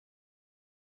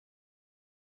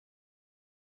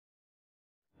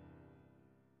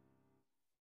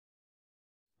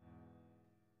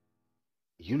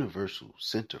Universal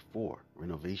Center for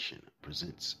Renovation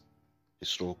presents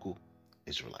Historical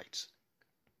Israelites.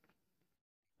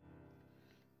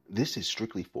 This is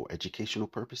strictly for educational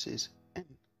purposes and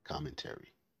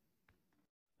commentary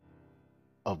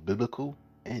of biblical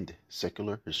and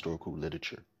secular historical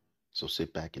literature. So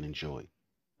sit back and enjoy.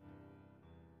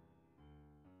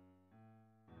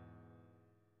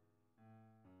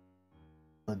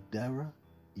 Adara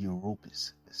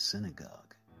Europus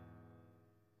Synagogue.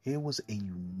 Here was a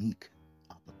unique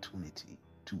opportunity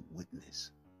to witness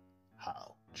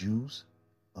how Jews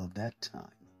of that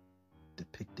time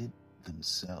depicted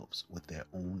themselves with their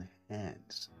own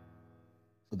hands.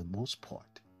 For the most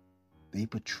part, they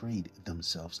portrayed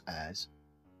themselves as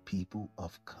people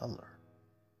of color,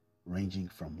 ranging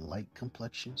from light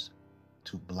complexions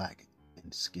to black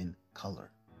in skin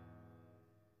color.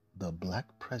 The Black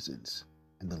Presence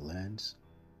in the Lands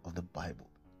of the Bible,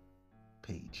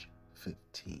 page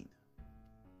 15.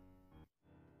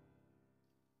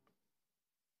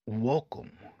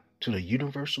 Welcome to the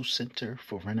Universal Center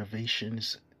for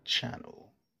Renovations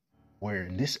channel, where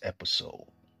in this episode,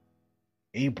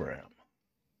 Abraham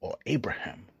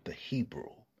the Hebrew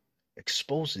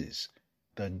exposes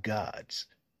the gods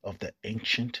of the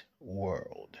ancient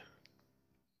world.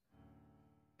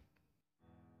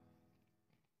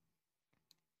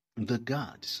 The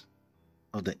gods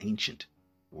of the ancient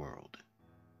world.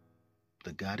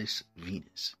 The goddess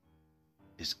Venus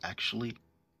is actually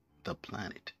the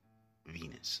planet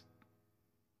Venus.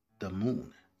 The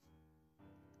moon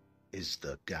is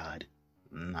the god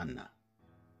Nana.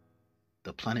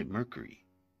 The planet Mercury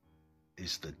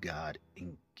is the god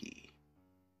Enki.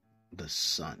 The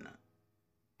sun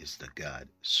is the god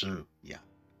Surya.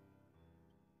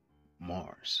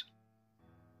 Mars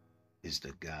is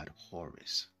the god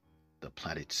Horus. The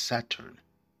planet Saturn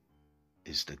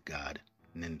is the god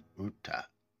Ninurta.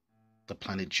 The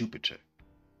planet Jupiter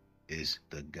is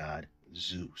the god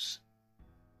Zeus.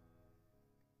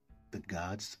 The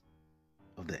gods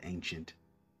of the ancient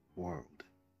world.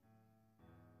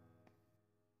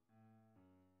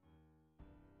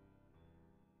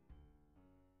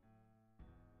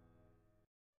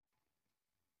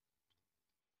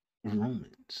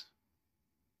 Romans,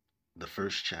 the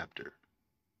first chapter,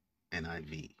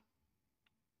 NIV.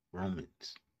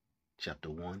 Romans, chapter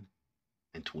 1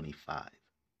 and 25.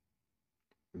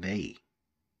 They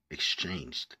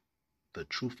exchanged the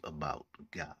truth about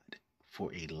God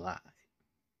for a lie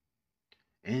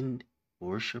and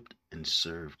worshipped and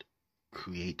served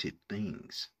created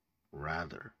things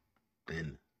rather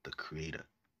than the Creator,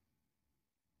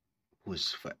 who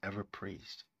is forever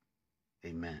praised.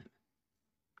 Amen.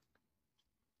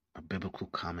 A biblical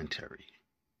commentary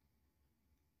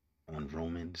on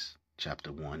Romans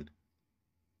chapter 1,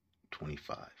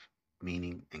 25,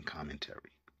 meaning and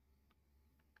commentary.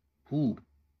 Who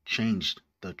changed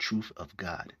the truth of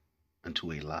God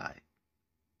unto a lie?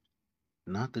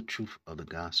 Not the truth of the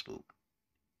gospel,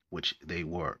 which they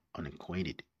were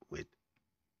unacquainted with,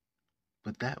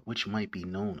 but that which might be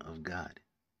known of God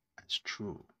as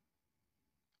true,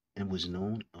 and was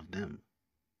known of them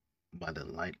by the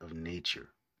light of nature,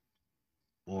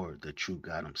 or the true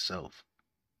God himself,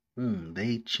 whom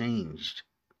they changed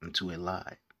into a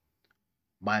lie,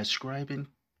 by ascribing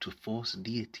to false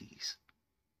deities,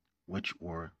 which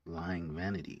were lying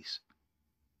vanities,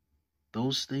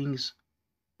 those things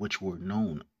which were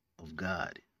known of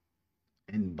God,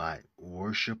 and by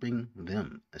worshipping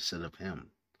them instead of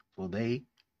him. For they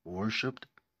worshipped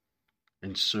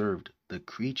and served the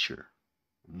creature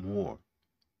more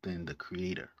than the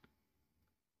Creator,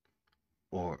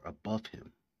 or above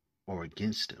him, or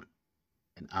against him,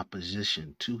 in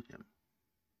opposition to him,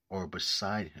 or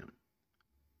beside him.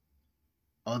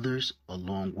 Others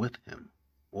along with him,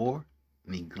 or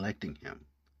neglecting him,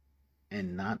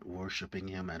 and not worshipping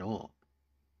him at all,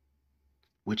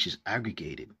 which is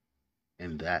aggregated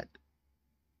in that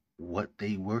what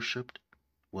they worshipped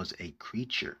was a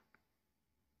creature,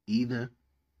 either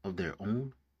of their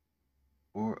own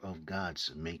or of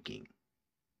God's making,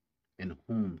 and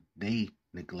whom they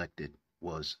neglected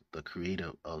was the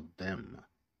Creator of them.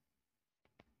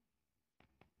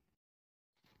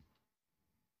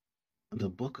 The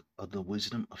Book of the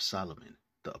Wisdom of Solomon,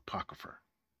 the Apocrypha,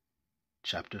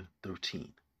 chapter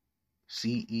 13,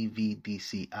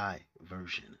 CEVDCI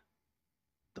version.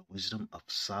 The Wisdom of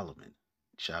Solomon,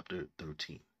 chapter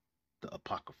 13, the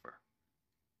Apocrypha.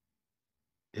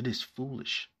 It is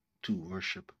foolish to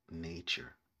worship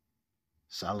nature.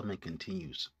 Solomon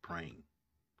continues praying.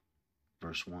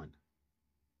 Verse 1.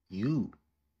 You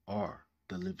are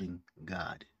the living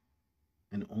God,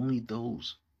 and only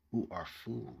those who are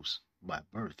fools by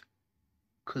birth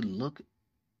could look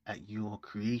at your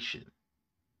creation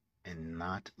and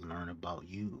not learn about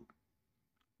you.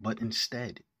 But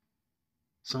instead,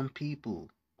 some people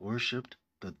worshiped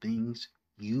the things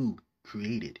you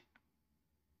created,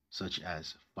 such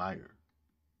as fire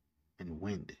and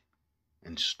wind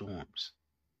and storms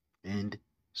and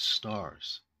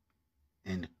stars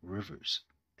and rivers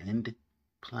and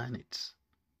planets.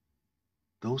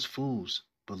 Those fools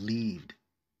believed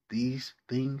these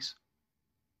things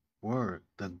were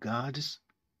the gods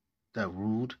that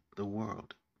ruled the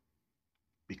world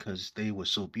because they were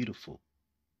so beautiful.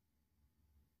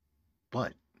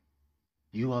 But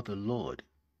you are the Lord,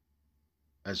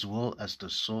 as well as the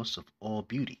source of all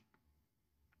beauty.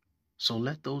 So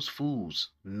let those fools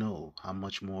know how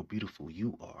much more beautiful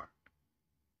you are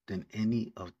than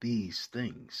any of these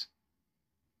things.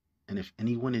 And if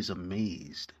anyone is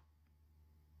amazed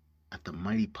at the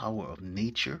mighty power of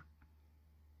nature,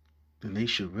 then they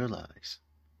should realize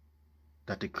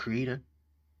that the Creator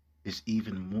is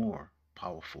even more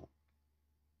powerful.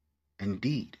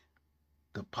 Indeed,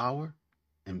 the power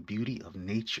and beauty of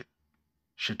nature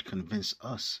should convince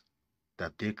us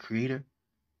that their Creator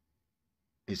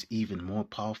is even more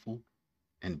powerful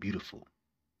and beautiful.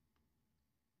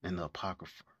 In the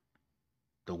Apocrypha,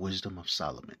 the Wisdom of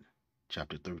Solomon,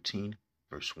 chapter 13,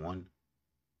 verse 1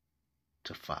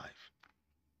 to 5.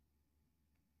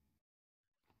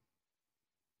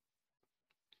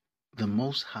 The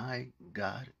Most High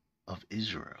God of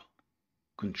Israel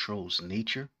controls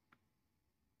nature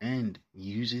and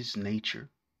uses nature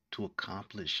to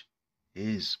accomplish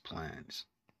his plans.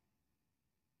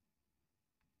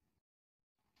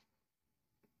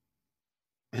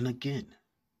 And again,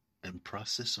 in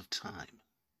process of time,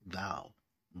 thou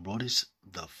broughtest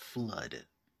the flood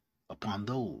upon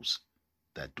those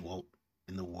that dwelt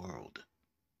in the world,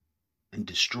 and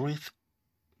destroyeth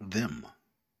them.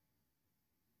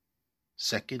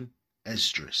 Second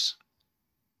Esdras,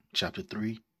 chapter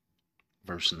 3,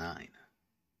 verse 9,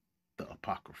 the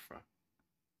Apocrypha.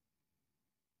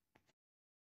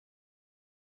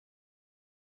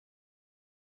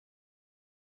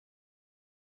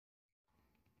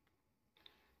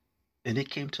 And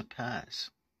it came to pass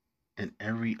in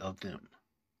every of them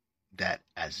that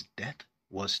as death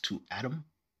was to Adam,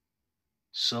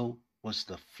 so was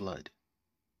the flood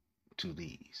to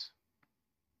these.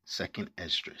 Second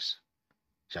Esdras,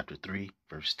 chapter 3,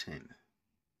 verse 10.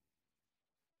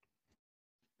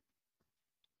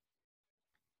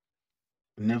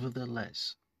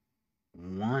 Nevertheless,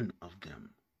 one of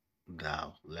them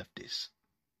thou leftest,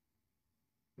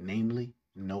 namely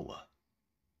Noah,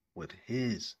 with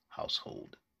his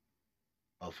household,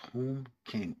 of whom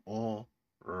came all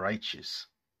righteous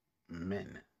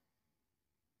men.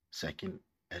 Second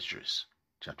Esdras,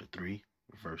 chapter 3,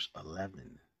 verse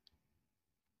 11.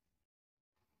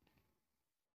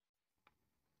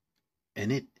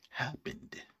 And it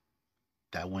happened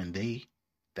that when they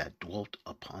that dwelt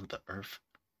upon the earth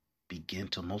began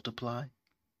to multiply,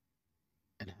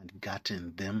 and had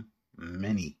gotten them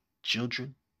many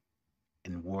children,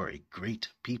 and were a great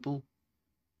people,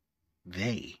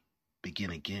 they began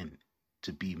again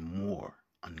to be more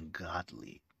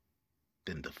ungodly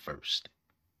than the first.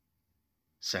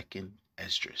 Second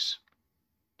Esdras,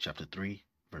 chapter 3,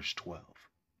 verse 12.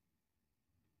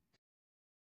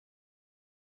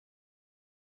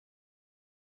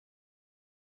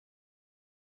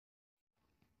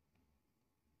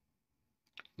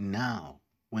 Now,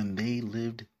 when they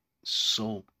lived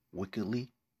so wickedly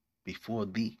before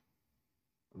thee,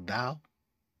 thou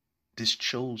didst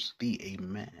chose thee a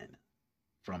man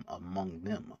from among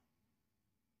them,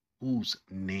 whose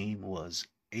name was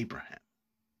Abraham.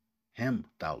 Him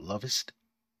thou lovest,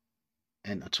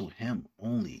 and unto him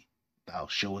only thou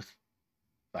showest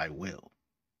thy will,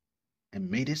 and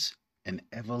madest an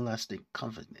everlasting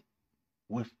covenant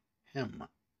with him,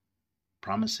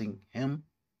 promising him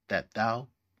that thou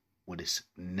wouldest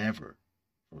never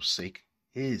forsake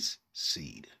his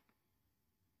seed.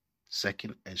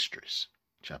 Second Esdras,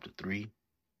 chapter 3,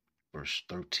 verse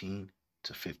 13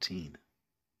 to 15.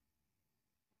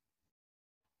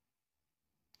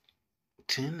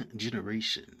 10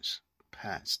 generations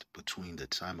passed between the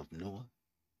time of Noah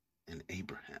and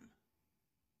Abraham.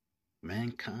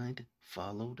 Mankind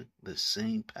followed the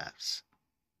same paths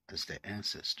as their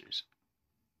ancestors,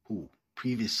 who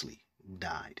previously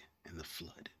died in the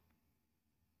flood.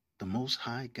 The Most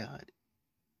High God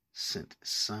sent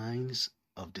signs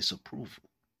of disapproval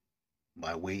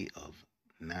by way of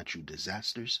natural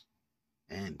disasters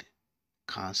and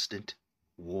constant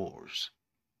wars.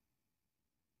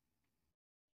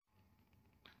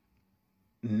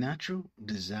 Natural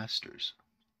disasters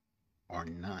are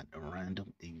not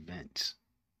random events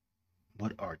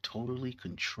but are totally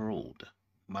controlled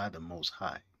by the Most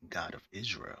High God of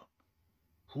Israel,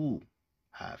 who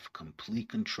have complete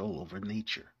control over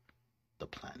nature, the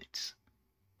planets,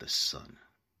 the sun,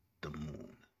 the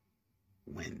moon,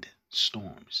 wind,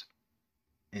 storms,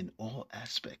 and all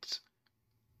aspects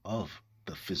of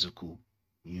the physical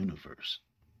universe.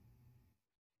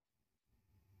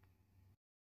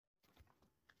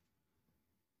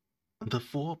 The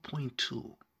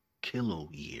 4.2 kilo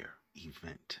year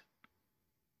event.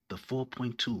 The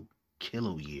 4.2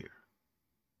 kilo year,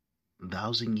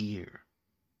 1,000 year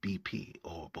BP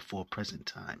or before present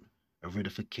time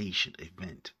aridification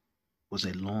event was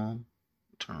a long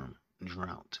term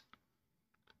drought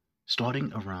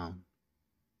starting around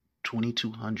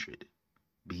 2200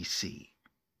 BC.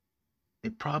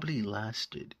 It probably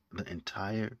lasted the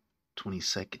entire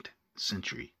 22nd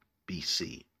century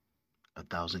BC, a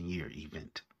 1,000 year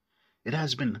event. It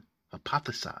has been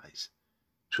hypothesized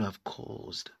to have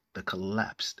caused the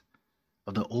collapse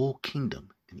of the Old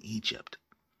Kingdom in Egypt,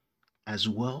 as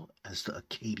well as the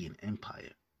Akkadian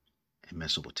Empire in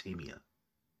Mesopotamia,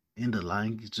 in the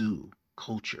Yangtze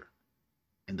culture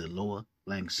in the lower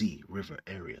Yangtze River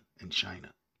area in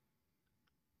China.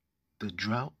 The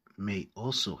drought may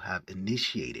also have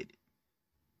initiated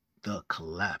the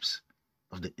collapse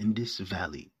of the Indus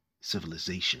Valley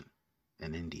civilization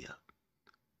in India,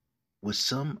 with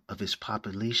some of its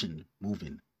population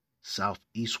moving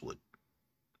southeastward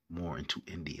more into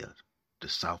India, the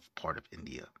south part of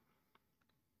India,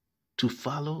 to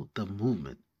follow the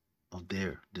movement of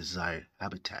their desired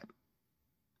habitat,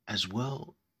 as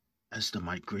well as the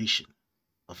migration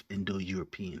of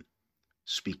Indo-European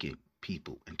speaking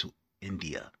people into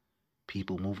India,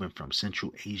 people moving from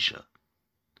Central Asia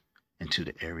into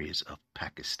the areas of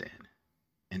Pakistan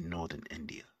and northern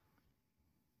India.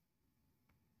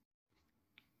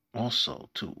 Also,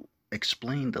 to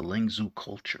explain the Yangtze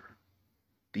culture,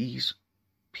 these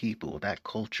people, that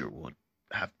culture would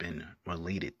have been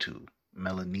related to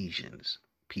Melanesians,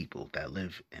 people that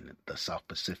live in the South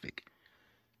Pacific,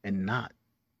 and not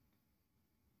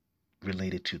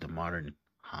related to the modern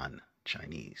Han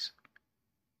Chinese,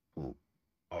 who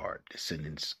are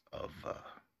descendants of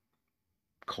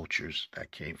cultures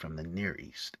that came from the Near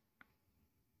East.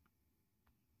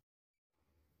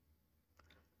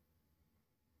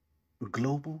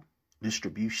 Global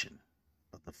distribution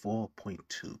of the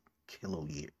 4.2 kilo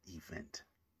year event.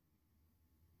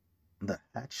 The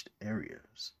hatched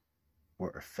areas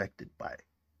were affected by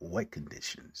wet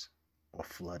conditions or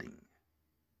flooding,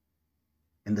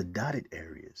 and the dotted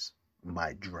areas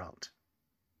by drought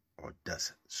or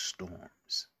dust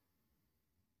storms.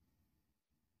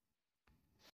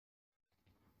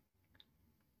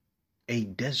 A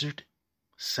desert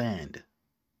sand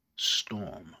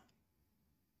storm.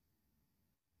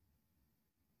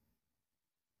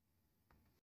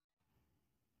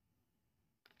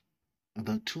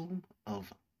 The tomb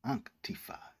of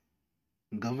Un.C.R,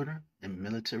 governor and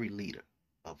military leader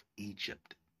of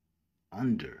Egypt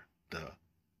under the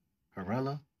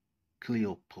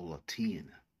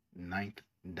Heracleopolitan Ninth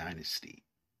Dynasty,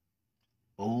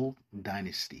 Old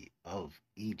Dynasty of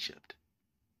Egypt.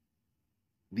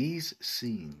 These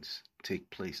scenes take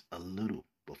place a little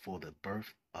before the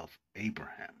birth of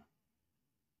Abraham,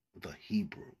 the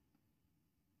Hebrew.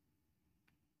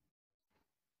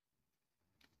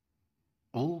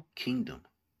 Old Kingdom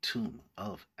Tomb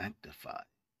of Antifi,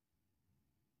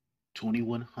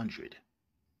 2100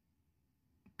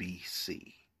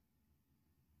 BC.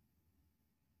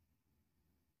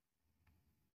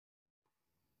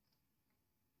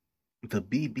 The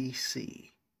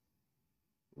BBC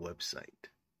website.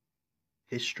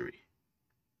 History.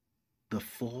 The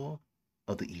Fall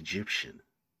of the Egyptian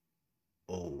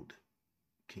Old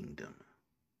Kingdom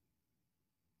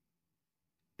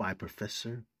by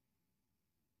Professor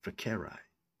Fakari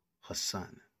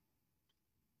Hassan.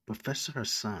 Professor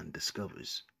Hassan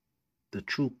discovers the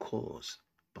true cause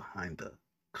behind the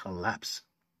collapse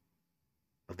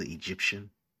of the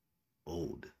Egyptian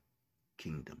Old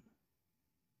Kingdom.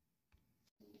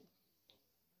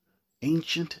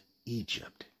 Ancient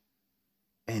Egypt.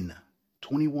 In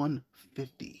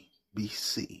 2150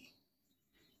 BC,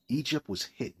 Egypt was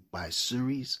hit by a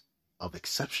series of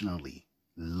exceptionally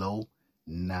low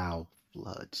Nile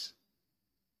floods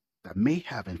that may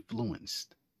have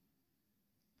influenced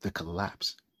the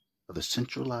collapse of the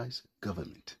centralized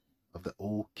government of the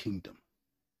Old Kingdom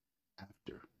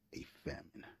after a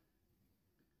famine.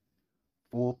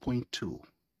 4.2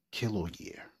 kilo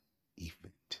year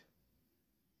event.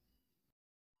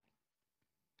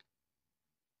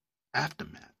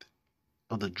 Aftermath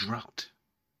of the drought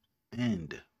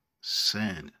and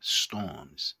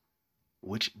sandstorms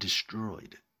which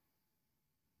destroyed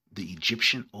the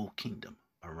Egyptian Old Kingdom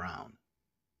around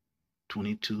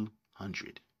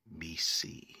 2200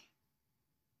 BC.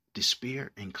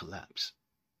 Despair and collapse.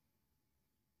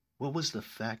 What was the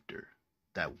factor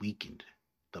that weakened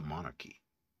the monarchy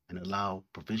and allowed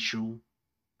provincial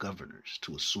governors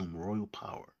to assume royal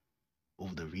power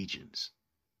over the regions?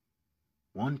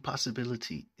 One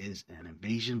possibility is an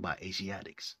invasion by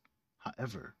Asiatics.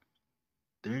 However,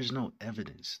 there is no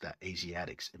evidence that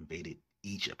Asiatics invaded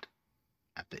Egypt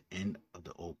at the end of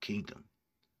the Old Kingdom.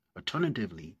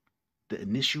 Alternatively, the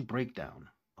initial breakdown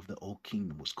of the Old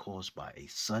Kingdom was caused by a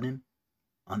sudden,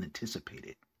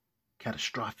 unanticipated,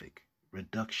 catastrophic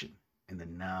reduction in the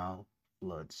Nile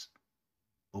floods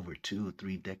over 2 or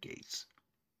 3 decades.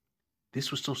 This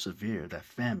was so severe that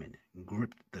famine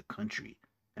gripped the country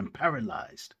and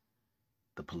paralyzed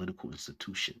the political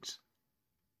institutions.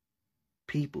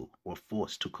 People were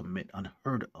forced to commit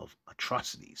unheard of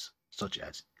atrocities, such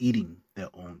as eating their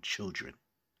own children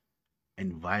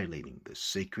and violating the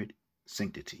sacred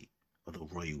sanctity of the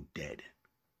royal dead.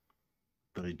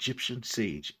 The Egyptian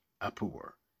sage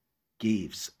Apur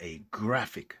gives a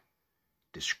graphic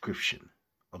description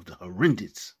of the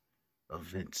horrendous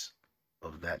events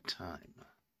of that time.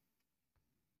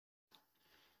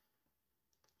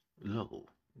 Lo,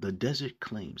 the desert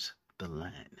claims the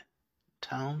land.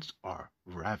 Towns are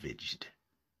ravaged.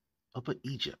 Upper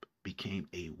Egypt became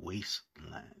a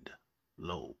wasteland.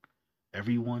 Lo,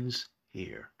 everyone's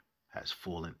hair has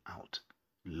fallen out.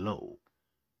 Lo,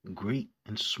 great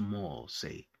and small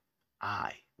say,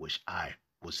 I wish I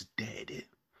was dead.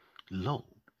 Lo,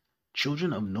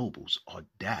 children of nobles are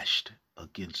dashed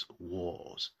against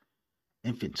walls.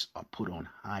 Infants are put on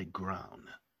high ground.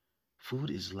 Food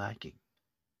is lacking.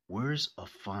 Wares of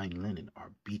fine linen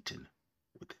are beaten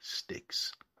with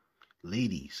sticks.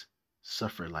 Ladies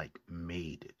suffer like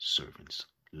maid servants.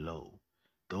 Lo,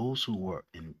 those who were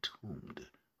entombed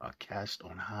are cast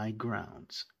on high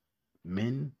grounds.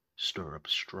 Men stir up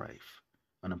strife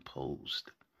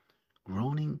unopposed.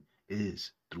 Groaning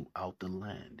is throughout the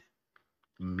land,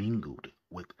 mingled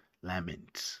with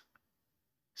laments.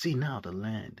 See now the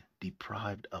land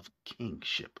deprived of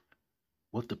kingship.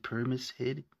 What the pyramids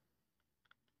hid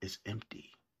is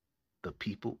empty. The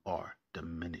people are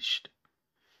diminished.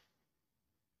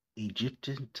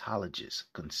 Egyptologists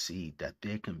concede that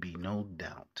there can be no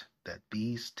doubt that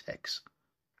these texts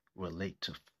relate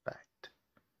to fact.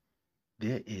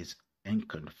 There is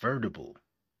incontrovertible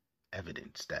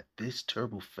evidence that this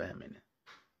terrible famine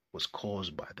was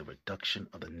caused by the reduction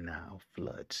of the Nile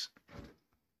floods.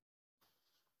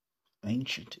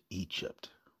 Ancient Egypt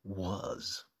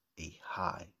was a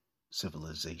high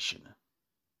civilization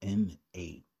and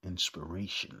an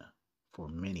inspiration for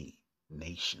many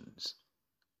nations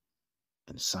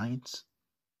in science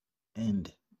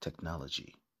and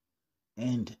technology,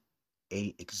 and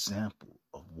an example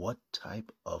of what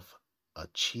type of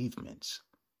achievements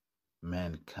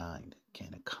mankind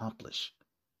can accomplish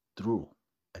through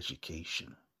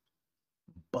education.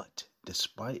 But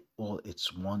despite all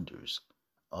its wonders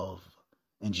of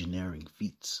engineering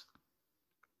feats,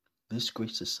 this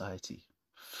great society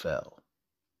fell.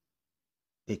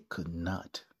 It could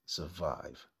not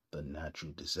survive the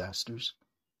natural disasters,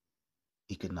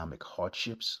 economic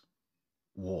hardships,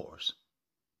 wars,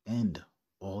 and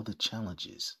all the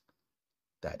challenges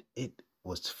that it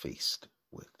was faced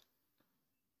with.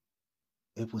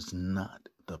 It was not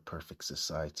the perfect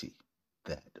society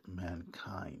that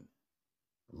mankind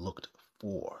looked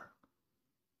for.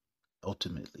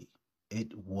 Ultimately,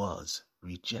 it was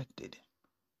rejected.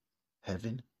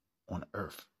 Heaven on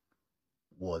earth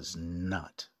was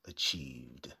not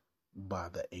achieved by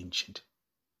the ancient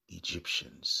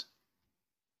Egyptians.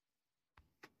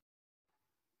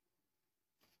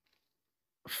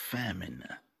 Famine.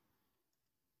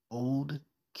 Old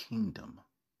Kingdom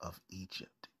of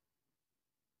Egypt.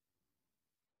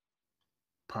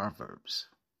 Proverbs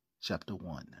chapter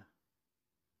 1,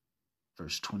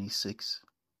 verse 26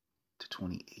 to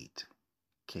 28,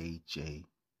 KJV.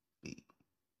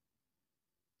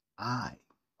 I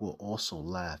will also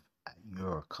laugh at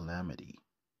your calamity.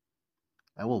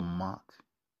 I will mock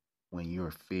when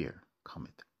your fear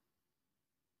cometh.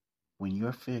 When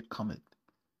your fear cometh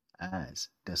as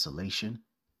desolation,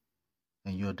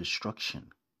 and your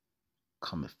destruction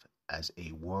cometh as a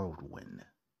whirlwind.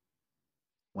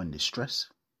 When distress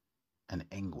and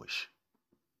anguish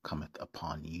cometh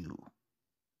upon you,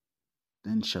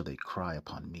 then shall they cry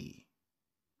upon me,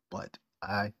 but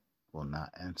I will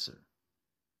not answer.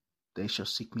 They shall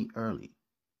seek me early,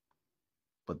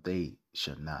 but they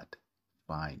shall not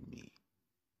find me.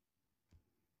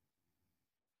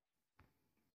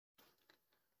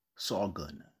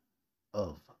 Sargon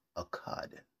of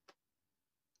Akkad,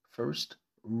 first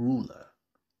ruler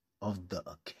of the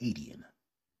Akkadian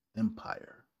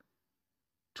Empire,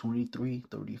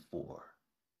 2334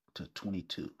 to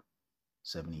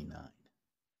 2279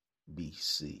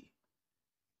 BC.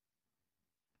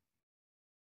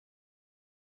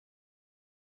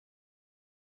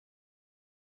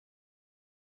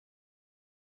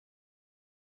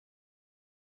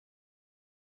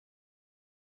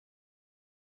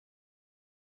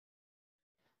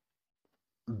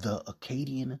 The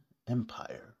Akkadian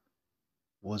Empire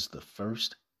was the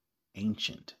first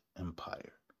ancient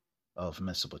empire of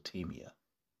Mesopotamia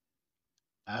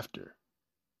after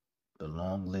the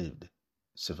long-lived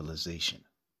civilization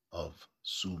of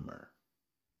Sumer.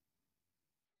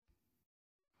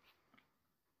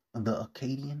 The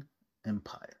Akkadian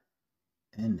Empire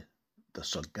and the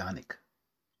Sargonic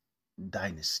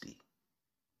dynasty.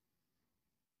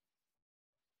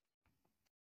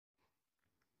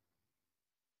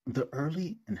 The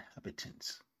early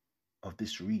inhabitants of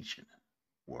this region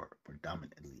were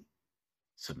predominantly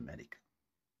Semitic,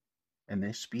 and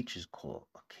their speech is called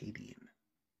Akkadian.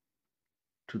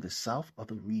 To the south of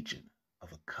the region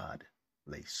of Akkad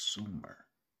lay Sumer,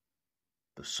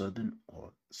 the southern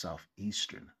or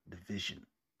southeastern division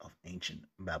of ancient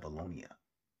Babylonia,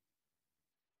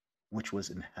 which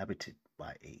was inhabited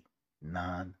by a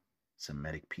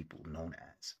non-Semitic people known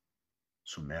as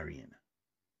Sumerian,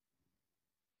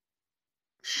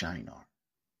 Shinar,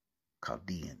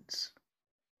 Chaldeans,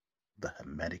 the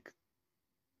Hamitic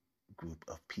group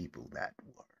of people that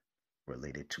were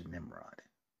related to Nimrod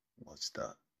was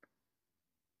the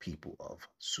people of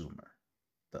Sumer.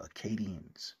 The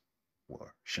Akkadians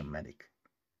were Shemitic,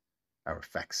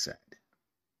 Arphaxad,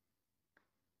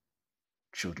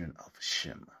 children of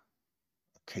Shem.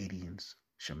 Akkadians,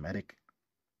 Shemitic,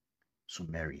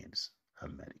 Sumerians,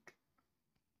 Hamitic.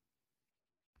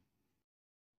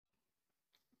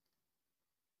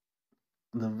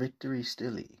 The victory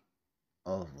stele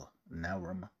of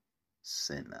Naram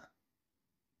Sin,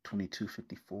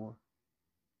 2254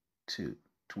 to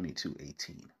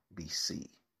 2218 BC.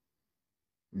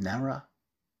 Nara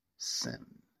Sin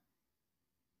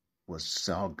was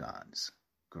Sargon's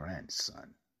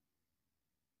grandson,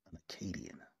 an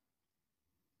Akkadian.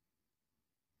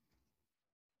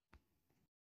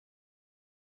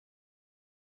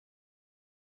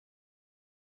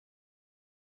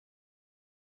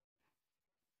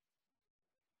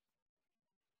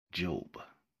 Job,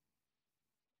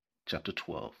 chapter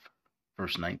 12,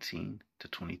 verse 19 to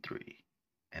 23,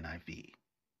 NIV.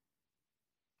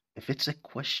 If it's a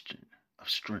question of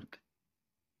strength,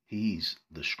 he's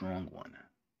the strong one.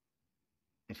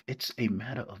 If it's a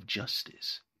matter of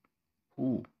justice,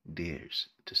 who dares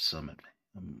to summon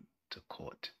him to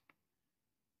court?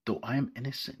 Though I am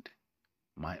innocent,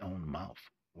 my own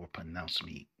mouth will pronounce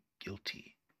me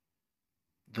guilty.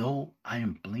 Though I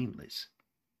am blameless,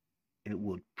 it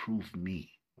would prove me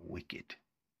wicked.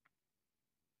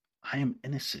 I am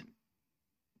innocent,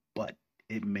 but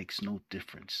it makes no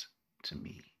difference to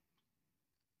me.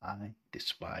 I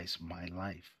despise my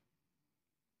life.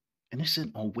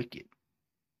 Innocent or wicked,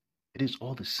 it is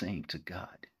all the same to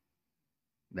God.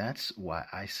 That's why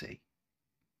I say,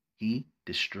 He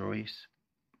destroys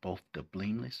both the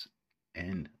blameless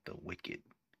and the wicked.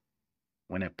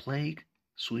 When a plague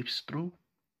sweeps through,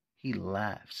 He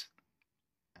laughs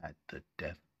at the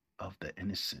death of the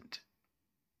innocent.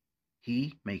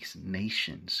 He makes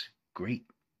nations great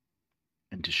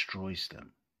and destroys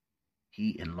them.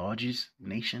 He enlarges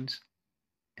nations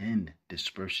and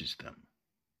disperses them.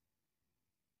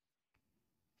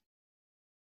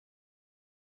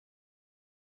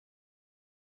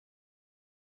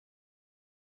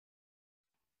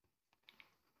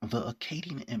 The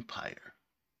Akkadian Empire,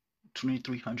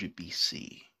 2300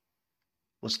 BC,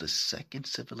 was the second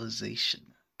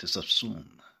civilization to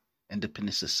subsume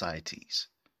independent societies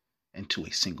into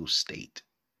a single state,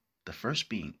 the first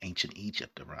being ancient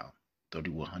Egypt around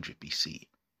 3100 BC.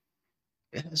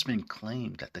 It has been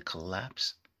claimed that the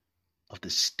collapse of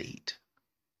the state,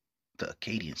 the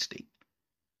Akkadian state,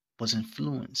 was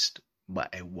influenced by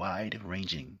a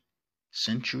wide-ranging,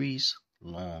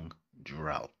 centuries-long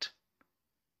drought.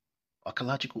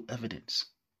 Archaeological evidence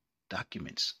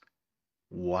documents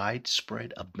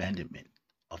widespread abandonment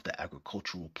of the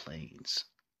agricultural plains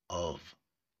of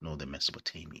northern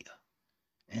Mesopotamia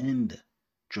and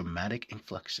dramatic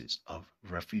influxes of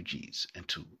refugees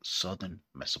into southern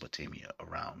Mesopotamia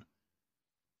around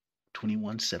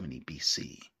 2170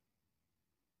 BC.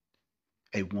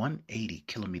 A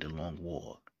 180-kilometer long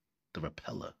war, the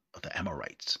repeller of the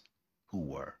Amorites, who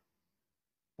were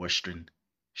Western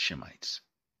Shemites,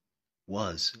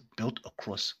 was built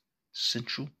across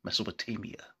central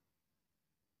Mesopotamia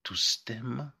to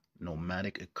stem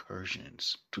nomadic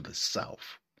incursions to the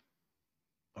south.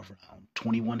 Around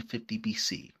 2150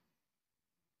 BC,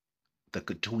 the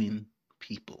Katuian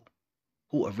people,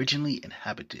 who originally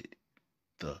inhabited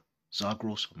the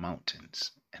Zagros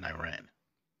Mountains in Iran,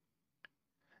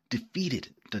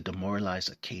 defeated the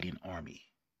demoralized Akkadian army,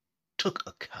 took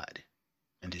Akkad,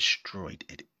 and destroyed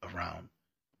it around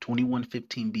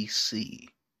 2115 BC.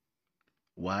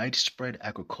 Widespread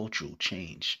agricultural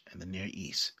change in the Near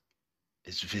East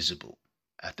is visible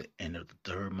at the end of the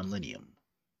third millennium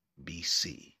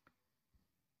BC.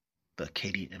 The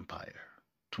Akkadian Empire,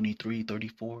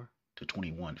 2334 to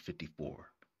 2154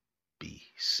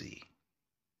 BC.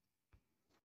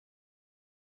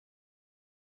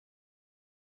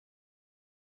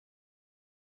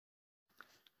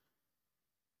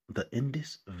 The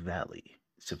Indus Valley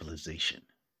civilization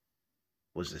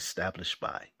was established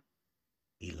by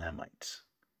Elamites,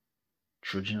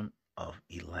 children of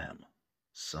Elam,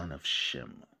 son of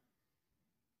Shem.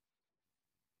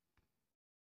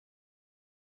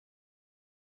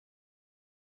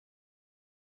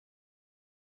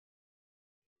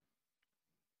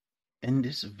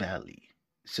 Indus Valley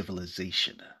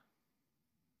civilization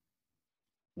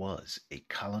was a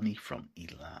colony from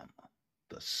Elam,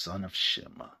 the son of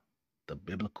Shem, the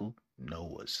biblical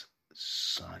Noah's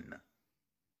son.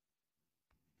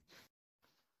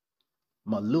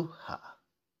 Maluha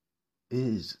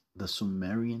is the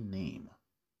Sumerian name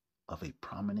of a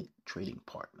prominent trading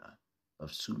partner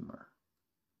of Sumer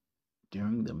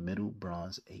during the Middle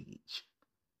Bronze Age.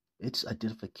 Its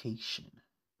identification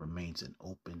remains an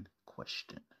open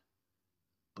question,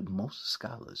 but most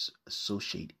scholars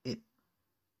associate it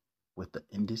with the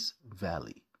Indus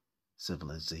Valley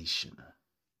civilization.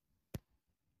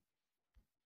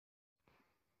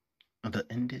 The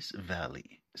Indus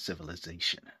Valley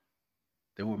civilization.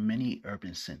 There were many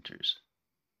urban centers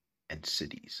and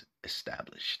cities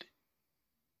established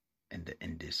in the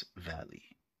Indus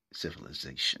Valley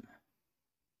civilization.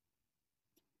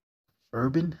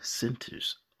 Urban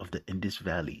centers of the Indus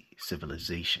Valley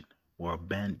civilization were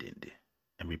abandoned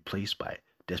and replaced by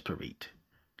disparate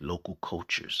local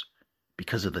cultures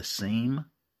because of the same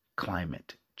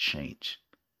climate change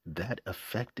that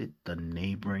affected the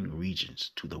neighboring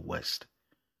regions to the west,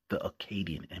 the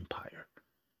Akkadian Empire.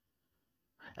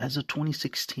 As of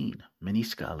 2016, many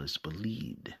scholars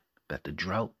believed that the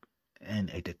drought and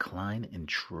a decline in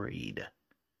trade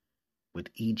with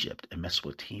Egypt and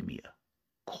Mesopotamia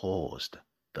caused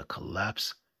the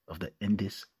collapse of the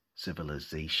Indus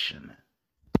civilization.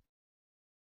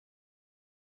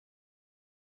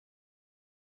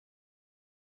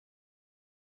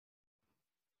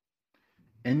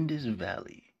 Indus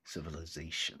Valley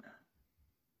civilization,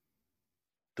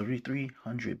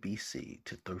 3300 BC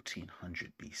to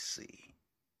 1300 BC.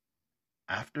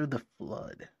 After the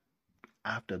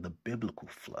biblical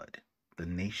flood, the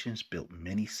nations built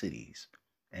many cities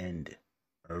and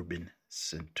urban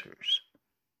centers.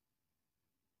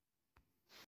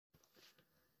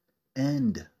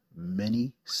 And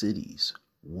many cities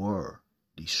were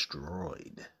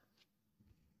destroyed.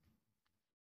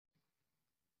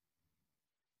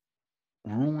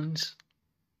 Ruins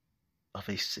of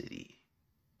a city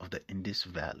of the Indus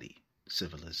Valley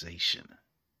civilization.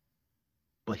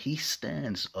 But he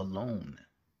stands alone,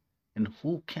 and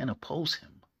who can oppose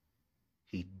him?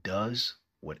 He does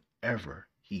whatever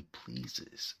he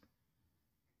pleases.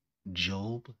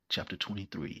 Job chapter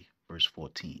 23, verse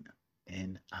 14,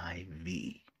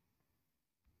 NIV.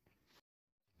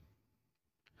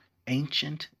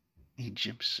 Ancient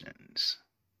Egyptians.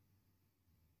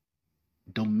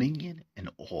 Dominion and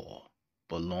awe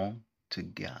belong to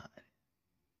God.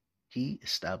 He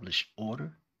established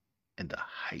order in the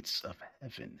heights of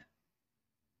heaven.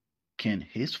 Can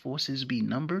his forces be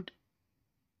numbered?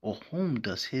 Or whom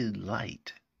does his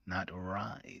light not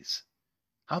rise?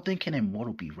 How then can a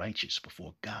mortal be righteous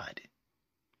before God?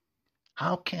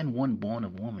 How can one born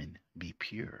of woman be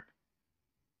pure?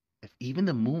 If even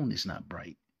the moon is not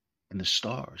bright and the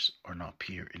stars are not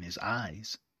pure in his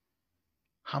eyes,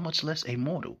 how much less a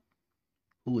mortal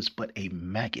who is but a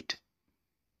maggot,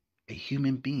 a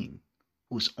human being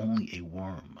who is only a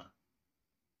worm?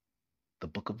 The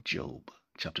book of Job,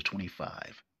 chapter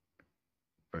 25,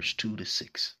 verse 2 to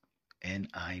 6,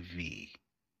 NIV.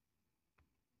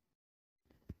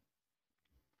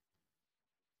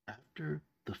 After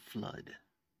the flood,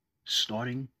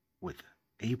 starting with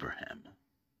Abraham,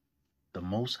 the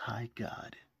Most High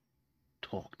God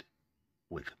talked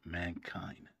with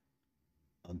mankind.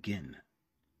 Again,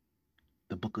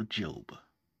 the book of Job,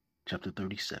 chapter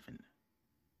 37,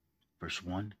 verse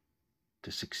 1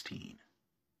 to 16.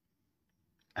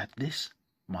 At this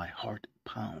my heart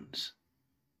pounds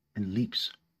and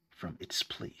leaps from its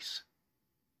place.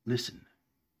 Listen,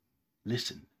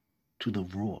 listen to the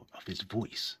roar of his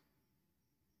voice,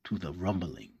 to the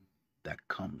rumbling that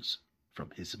comes from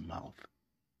his mouth.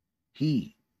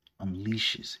 He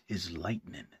unleashes his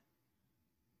lightning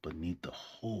beneath the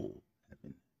whole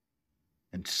heaven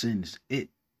and sends it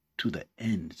to the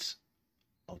ends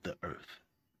of the earth.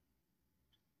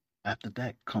 After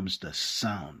that comes the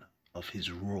sound of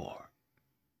his roar.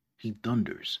 He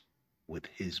thunders with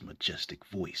his majestic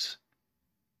voice.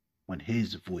 When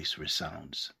his voice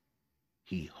resounds,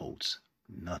 he holds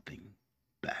nothing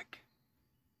back.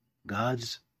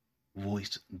 God's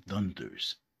voice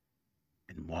thunders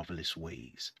in marvelous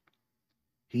ways.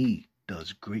 He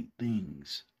does great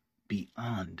things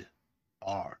beyond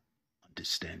our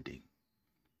understanding.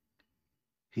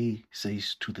 He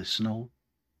says to the snow,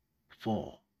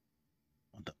 fall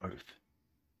on the earth,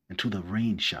 and to the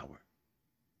rain shower,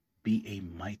 be a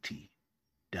mighty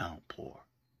downpour,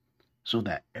 so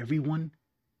that everyone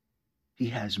he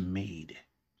has made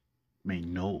may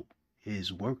know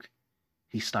his work.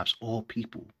 He stops all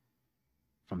people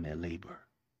from their labor.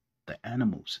 The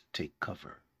animals take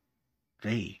cover.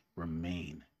 They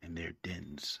remain in their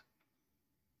dens.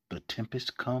 The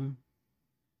tempest come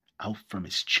out from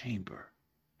its chamber,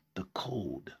 the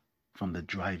cold from the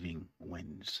driving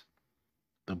winds.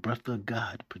 The breath of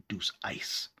God produce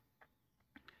ice,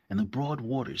 and the broad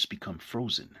waters become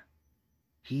frozen.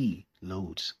 He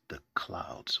loads the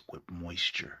clouds with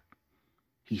moisture.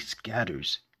 He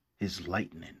scatters his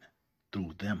lightning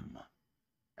through them.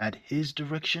 At his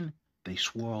direction, they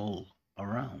swirl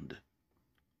around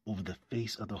over the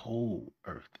face of the whole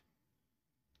earth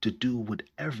to do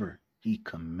whatever he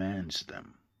commands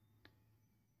them.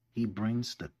 He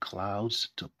brings the clouds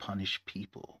to punish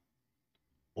people,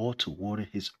 or to water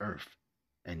his earth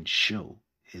and show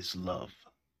his love.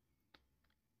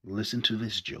 Listen to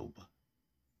this, Job.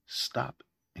 Stop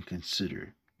and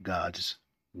consider God's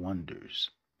wonders.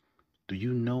 Do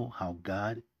you know how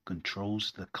God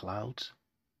controls the clouds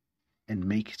and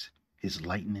makes his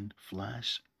lightning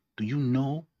flash? Do you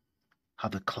know how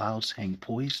the clouds hang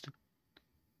poised?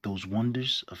 Those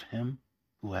wonders of him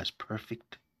who has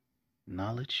perfect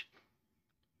knowledge?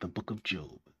 The book of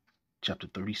Job, chapter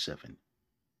 37,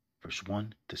 verse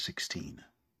 1 to 16.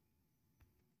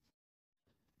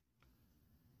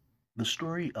 The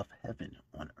story of heaven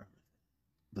on earth,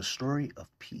 the story of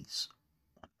peace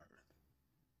on earth,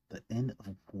 the end of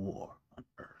war on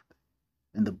earth,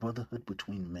 and the brotherhood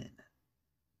between men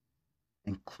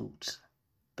includes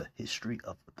the history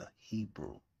of the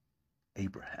Hebrew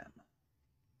Abraham.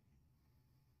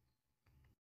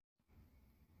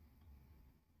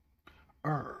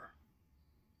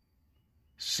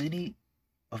 City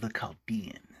of the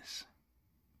Chaldeans.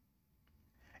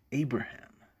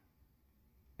 Abraham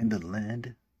in the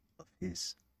land of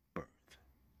his birth.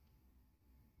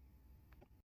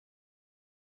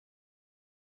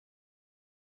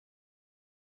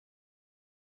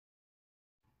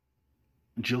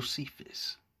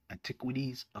 Josephus,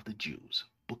 Antiquities of the Jews,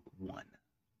 Book 1,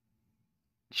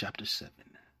 Chapter 7.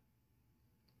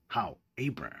 How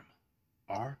Abraham,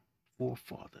 our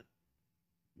forefather,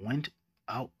 went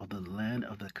out of the land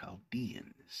of the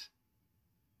Chaldeans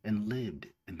and lived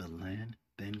in the land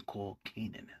then called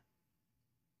Canaan,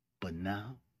 but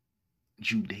now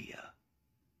Judea.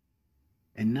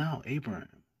 And now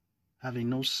Abraham, having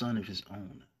no son of his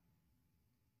own,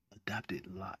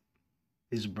 adopted Lot,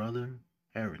 his brother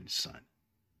Haran's son,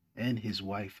 and his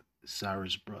wife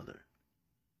Sarah's brother.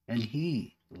 And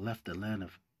he left the land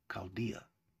of Chaldea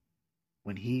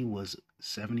when he was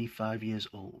 75 years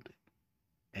old,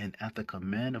 and at the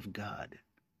command of God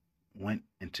went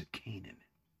into Canaan.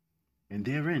 And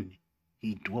therein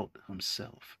he dwelt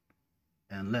himself,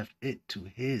 and left it to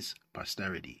his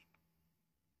posterity.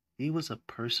 He was a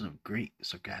person of great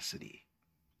sagacity,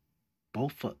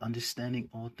 both for understanding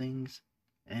all things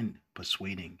and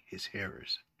persuading his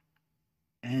hearers,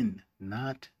 and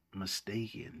not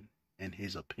mistaken in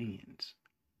his opinions,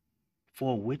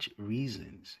 for which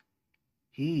reasons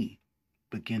he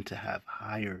began to have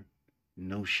higher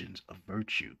notions of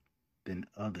virtue than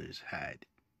others had,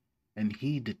 and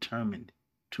he determined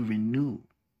to renew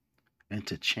and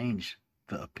to change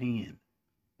the opinion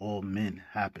all men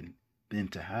happen then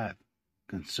to have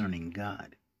concerning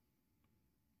God.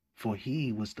 For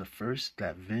he was the first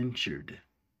that ventured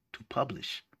to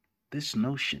publish this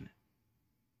notion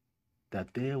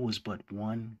that there was but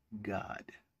one God,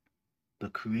 the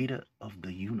creator of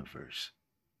the universe,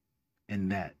 and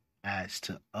that as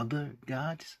to other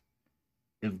gods,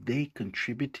 if they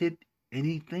contributed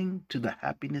anything to the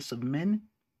happiness of men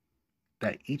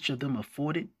that each of them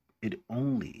afforded it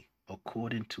only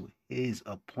according to his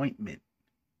appointment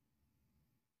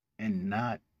and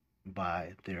not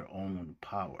by their own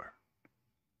power.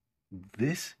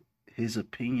 This, his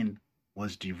opinion,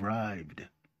 was derived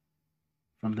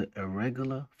from the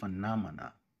irregular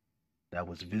phenomena that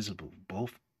was visible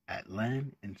both at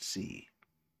land and sea,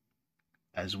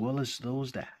 as well as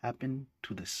those that happened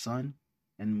to the sun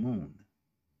and moon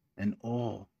and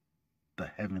all the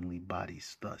heavenly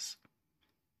bodies. Thus,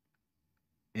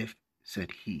 if,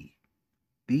 said he,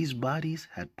 these bodies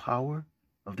had power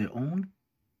of their own,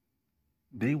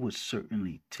 they would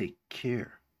certainly take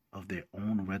care of their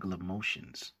own regular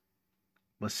motions.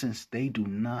 But since they do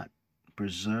not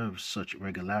preserve such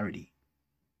regularity,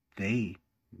 they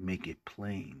make it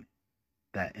plain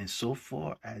that in so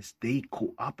far as they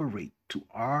cooperate to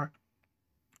our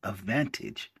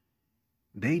advantage,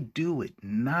 they do it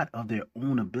not of their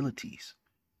own abilities,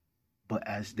 but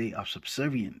as they are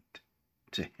subservient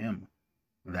to him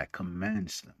that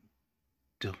commands them,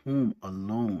 to whom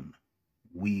alone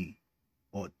we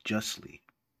ought justly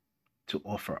to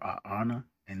offer our honor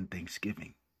and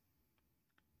thanksgiving.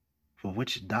 For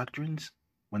which doctrines,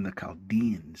 when the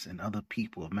Chaldeans and other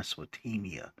people of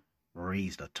Mesopotamia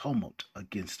raised a tumult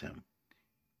against him,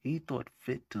 he thought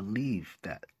fit to leave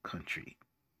that country,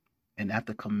 and at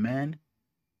the command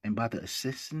and by the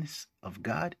assistance of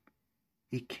God,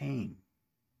 he came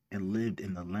and lived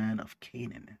in the land of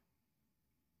Canaan.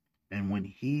 And when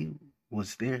he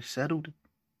was there settled,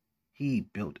 he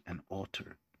built an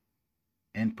altar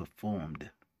and performed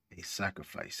a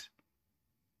sacrifice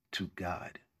to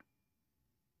God.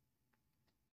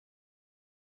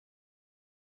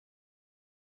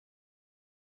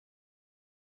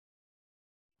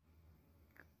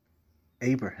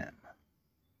 Abraham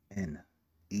in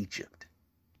Egypt.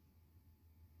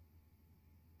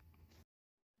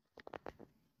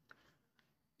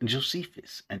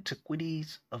 Josephus,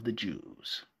 Antiquities of the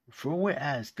Jews. For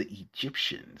whereas the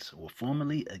Egyptians were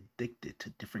formerly addicted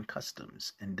to different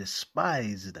customs and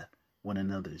despised one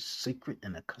another's sacred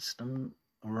and accustomed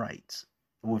rites,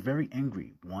 and were very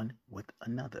angry one with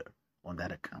another on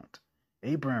that account,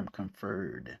 Abraham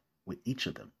conferred with each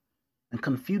of them, and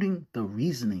confuting the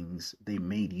reasonings they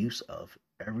made use of,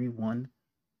 every one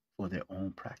for their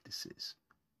own practices,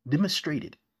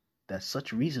 demonstrated that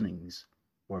such reasonings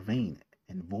were vain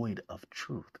and void of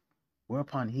truth,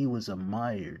 whereupon he was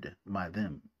admired by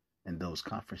them in those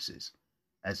conferences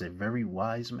as a very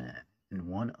wise man and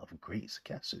one of great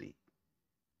sagacity.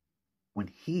 When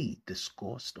he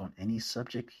discoursed on any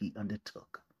subject he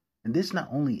undertook, and this not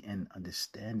only in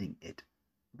understanding it,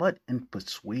 but in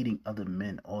persuading other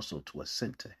men also to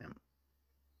assent to him,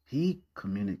 he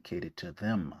communicated to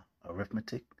them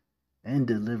arithmetic and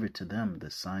delivered to them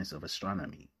the science of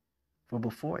astronomy. For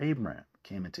before Abraham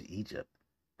came into Egypt,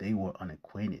 they were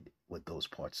unacquainted with those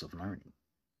parts of learning.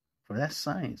 For that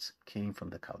science came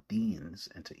from the Chaldeans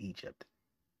into Egypt,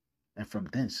 and from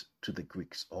thence to the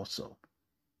Greeks also.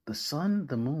 The sun,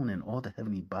 the moon, and all the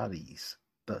heavenly bodies.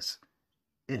 Thus,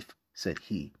 if, said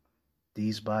he,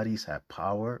 these bodies had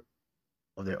power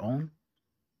of their own,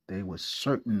 they would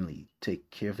certainly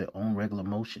take care of their own regular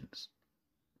motions.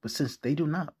 But since they do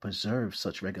not preserve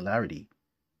such regularity,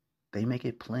 they make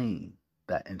it plain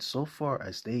that in so far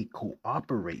as they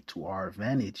cooperate to our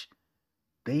advantage,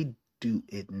 they do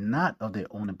it not of their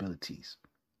own abilities,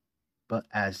 but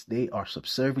as they are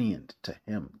subservient to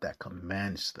him that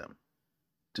commands them,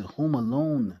 to whom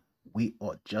alone we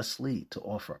ought justly to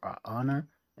offer our honor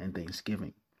and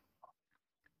thanksgiving.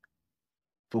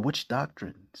 For which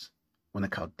doctrines, when the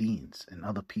Chaldeans and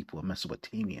other people of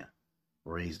Mesopotamia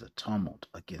raised a tumult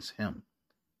against him,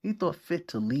 he thought fit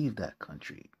to leave that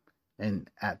country, and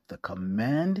at the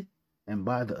command and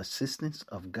by the assistance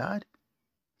of God,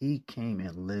 he came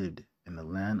and lived in the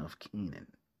land of Canaan.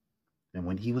 And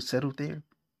when he was settled there,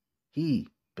 he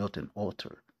built an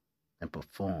altar and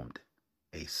performed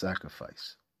a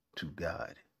sacrifice to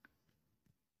God.